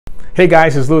Hey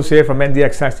guys, it's Louis here from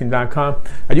ndxtesting.com.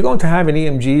 Are you going to have an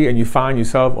EMG and you find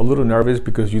yourself a little nervous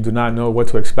because you do not know what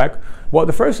to expect? Well,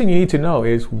 the first thing you need to know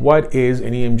is, what is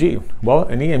an EMG? Well,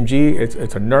 an EMG,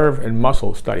 it's a nerve and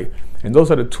muscle study. And those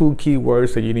are the two key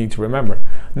words that you need to remember.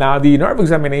 Now, the nerve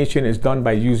examination is done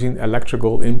by using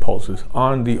electrical impulses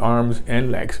on the arms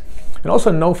and legs. And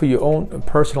also know for your own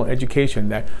personal education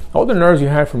that all the nerves you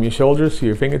have from your shoulders to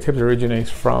your fingertips originates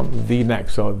from the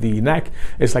neck. So the neck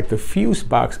is like the fuse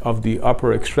box of the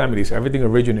upper extremities. Everything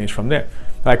originates from there.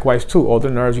 Likewise too, all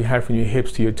the nerves you have from your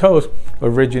hips to your toes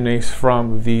originates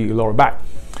from the lower back.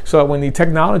 So when the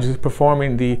technologist is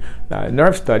performing the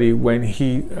nerve study, when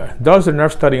he does the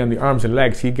nerve study on the arms and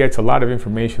legs, he gets a lot of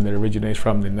information that originates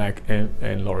from the neck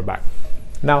and lower back.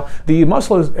 Now, the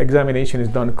muscle examination is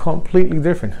done completely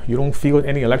different. You don't feel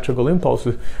any electrical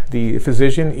impulses. The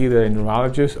physician, either a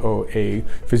neurologist or a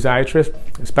physiatrist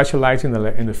specializing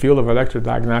in the field of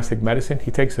electrodiagnostic medicine,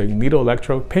 he takes a needle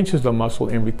electrode, pinches the muscle,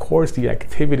 and records the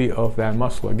activity of that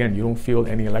muscle. Again, you don't feel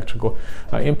any electrical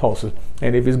impulses.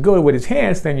 And if it's good with his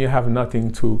hands, then you have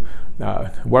nothing to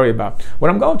worry about. What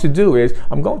I'm going to do is,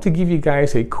 I'm going to give you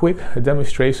guys a quick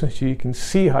demonstration so you can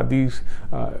see how these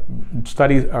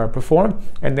studies are performed.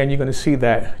 And then you're going to see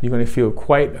that you're going to feel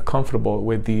quite comfortable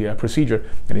with the procedure.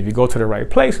 And if you go to the right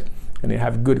place and you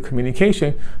have good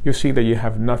communication, you'll see that you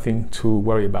have nothing to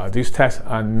worry about. These tests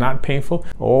are not painful.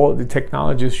 All the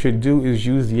technologist should do is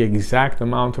use the exact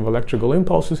amount of electrical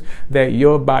impulses that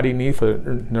your body needs for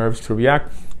the nerves to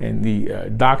react. And the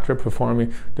doctor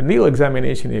performing the needle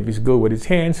examination, if he's good with his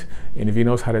hands and if he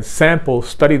knows how to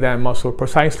study that muscle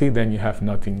precisely, then you have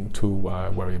nothing to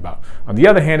worry about. On the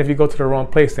other hand, if you go to the wrong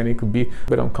place, then it could be a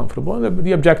bit uncomfortable. And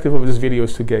the objective of this video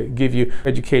is to give you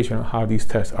education on how these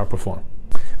tests are performed.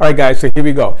 All right, guys, so here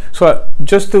we go. So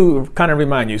just to kind of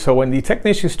remind you, so when the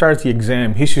technician starts the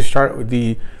exam, he should start with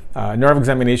the nerve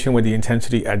examination with the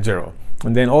intensity at 0.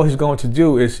 And then all he's going to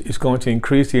do is going to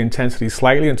increase the intensity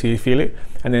slightly until you feel it.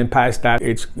 And then past that,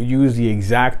 it's use the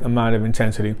exact amount of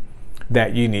intensity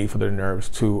that you need for the nerves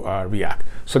to react.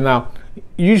 So now,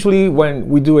 usually when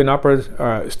we do an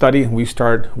upper study, we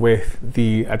start with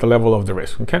at the level of the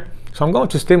wrist, okay? So I'm going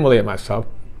to stimulate myself.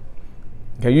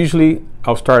 Okay, usually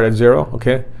I'll start at 0,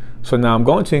 okay? So now I'm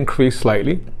going to increase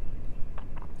slightly.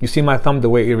 You see my thumb, the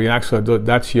way it reacts, so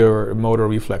that's your motor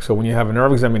reflex. So when you have a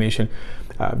nerve examination,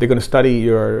 they're going to study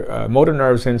your motor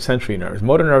nerves and sensory nerves.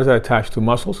 Motor nerves are attached to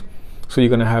muscles, so you're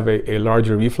going to have a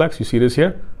larger reflex. You see this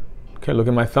here? Okay, look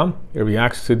at my thumb. It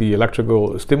reacts to the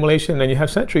electrical stimulation. And then you have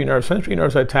sensory nerves. Sensory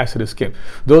nerves are attached to the skin.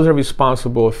 Those are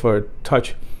responsible for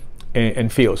touch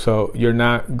and feel. So you're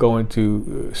not going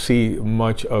to see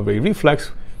much of a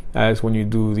reflex as when you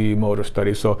do the motor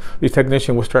study. So the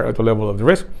technician will start at the level of the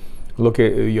wrist. Look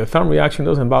at your thumb reaction,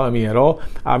 doesn't bother me at all.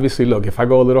 Obviously, look, if I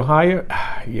go a little higher,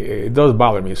 it does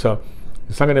bother me. So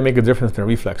it's not going to make a difference in the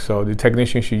reflex. So the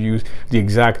technician should use the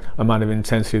exact amount of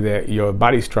intensity that your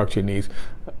body structure needs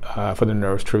for the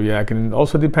nerves to react. And it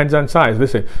also depends on size.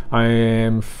 Listen, I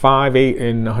am 5'8"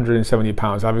 and 170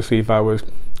 pounds. Obviously, if I was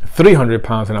 300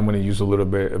 pounds, then I'm going to use a little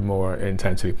bit more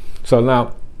intensity. So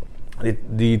now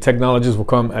the technologist will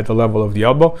come at the level of the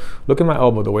elbow. Look at my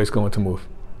elbow, the way it's going to move.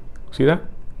 See that?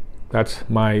 That's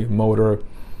my motor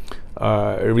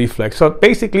reflex. So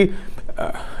basically,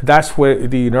 that's where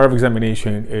the nerve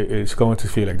examination is going to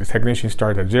feel like. The technician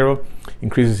starts at 0,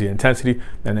 increases the intensity,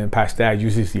 and then past that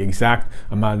uses the exact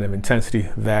amount of intensity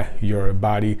that your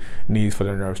body needs for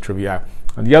the nerves to react.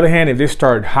 On the other hand, if they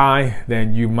start high,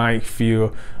 then you might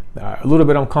feel a little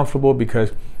bit uncomfortable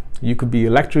because you could be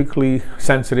electrically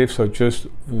sensitive. So just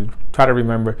try to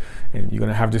remember, and you're going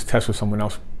to have this test with someone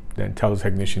else, then tell the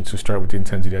technician to start with the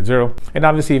intensity at 0. And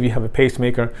obviously, if you have a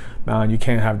pacemaker, you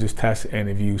can't have this test. And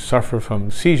if you suffer from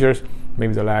seizures,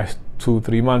 maybe the last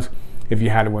 2-3 months, if you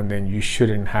had one, then you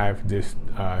shouldn't have this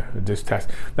test.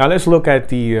 Now let's look at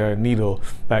the needle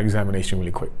examination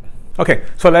really quick. Okay,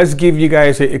 so let's give you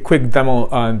guys a quick demo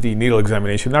on the needle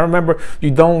examination. Now remember,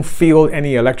 you don't feel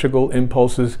any electrical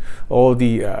impulses. All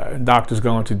the doctor's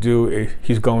going to do is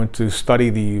he's going to study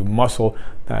the muscle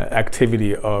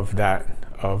activity of that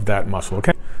muscle.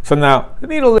 Okay, so now the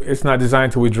needle is not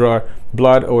designed to withdraw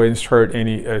blood or insert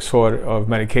any sort of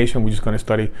medication. We're just going to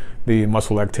study the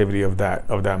muscle activity of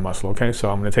that muscle. Okay, so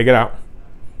I'm going to take it out.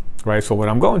 Right, so what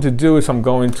I'm going to do is I'm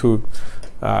going to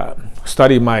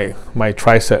study my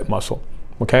tricep muscle.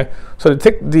 Okay, so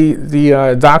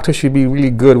the doctor should be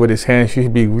really good with his hands. He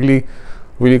should be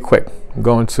really quick. I'm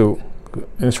going to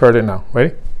insert it now.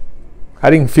 Ready?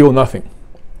 I didn't feel nothing.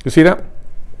 You see that?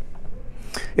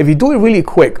 If you do it really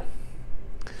quick,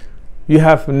 you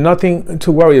have nothing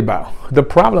to worry about. The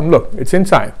problem, look, it's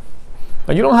inside.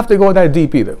 And you don't have to go that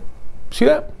deep either. See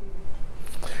that?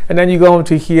 And then you're going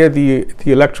to hear the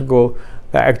electrical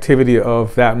activity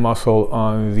of that muscle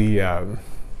on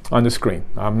the screen.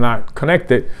 I'm not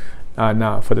connected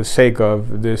now for the sake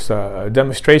of this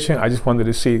demonstration. I just wanted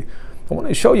to see. I want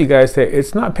to show you guys that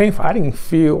it's not painful. I didn't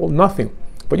feel nothing.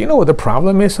 But you know what the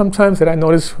problem is sometimes that I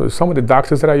notice with some of the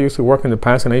doctors that I used to work in the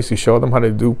past, and I used to show them how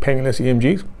to do painless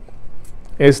EMGs,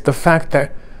 is the fact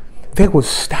that they will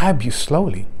stab you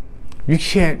slowly. You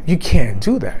can't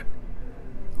do that.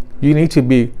 You need to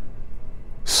be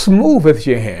smooth with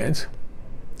your hands,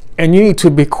 and you need to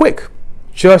be quick,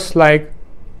 just like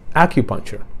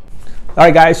acupuncture. All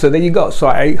right, guys, so there you go. So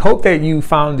I hope that you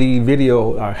found the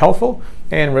video helpful.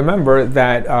 And remember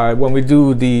that when we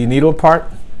do the needle part,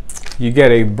 you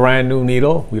get a brand new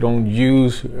needle. We don't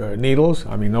use needles.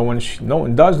 I mean, no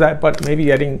one does that, but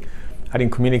maybe I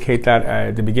didn't communicate that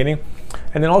at the beginning.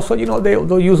 And then also, you know,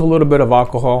 they'll use a little bit of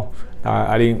alcohol.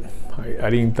 I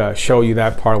didn't show you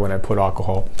that part when I put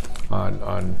alcohol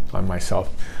on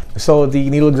myself. So the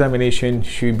needle examination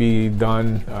should be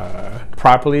done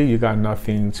properly. You got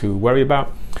nothing to worry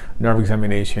about. Nerve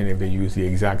examination, if they use the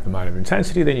exact amount of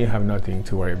intensity, then you have nothing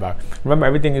to worry about. Remember,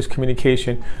 everything is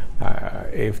communication.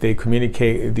 If they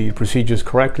communicate the procedures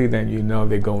correctly, then you know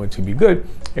they're going to be good.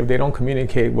 If they don't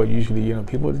communicate, what usually, you know,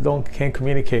 people can't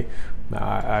communicate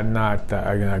are not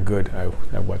good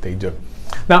at what they do.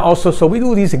 Now also, so we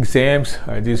do these exams,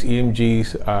 these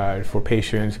EMGs for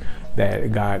patients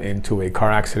that got into a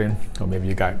car accident, or maybe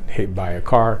you got hit by a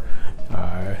car,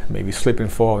 maybe slip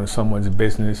and fall in someone's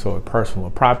business or personal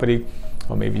property,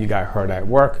 or maybe you got hurt at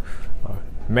work,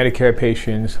 Medicare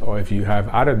patients, or if you have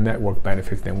out-of-network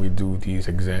benefits, then we do these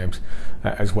exams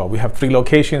as well. We have 3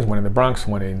 locations, one in the Bronx,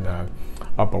 one in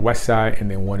Upper West Side, and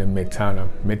then one in Midtown. Our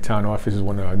Midtown office is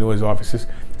one of our newest offices.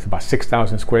 It's about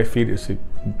 6,000 square feet. It's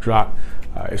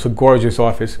a gorgeous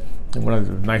office, and one of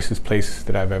the nicest places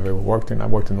that I've ever worked in.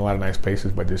 I've worked in a lot of nice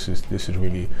places, but this is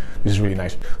really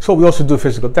nice. So we also do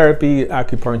physical therapy,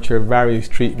 acupuncture, various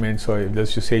treatments. So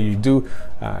let's just say you do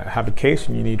have a case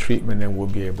and you need treatment, then we'll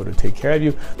be able to take care of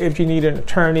you. If you need an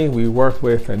attorney, we work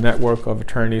with a network of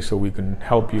attorneys, so we can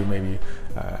help you maybe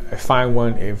find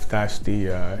one if that's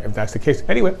the case.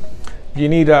 Anyway, if you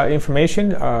need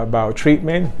information about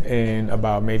treatment and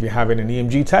about maybe having an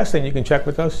EMG test, then you can check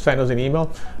with us. Send us an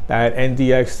email at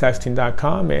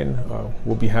ndxtesting.com, and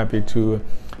we'll be happy to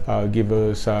give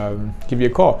you a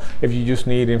call. If you just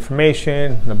need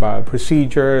information about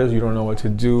procedures, you don't know what to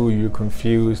do, you're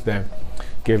confused, then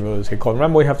give us a call.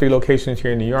 Remember, we have 3 locations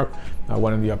here in New York,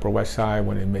 one in the Upper West Side,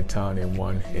 one in Midtown, and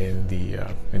one in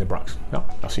the Bronx. No,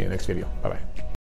 I'll see you in the next video. Bye-bye.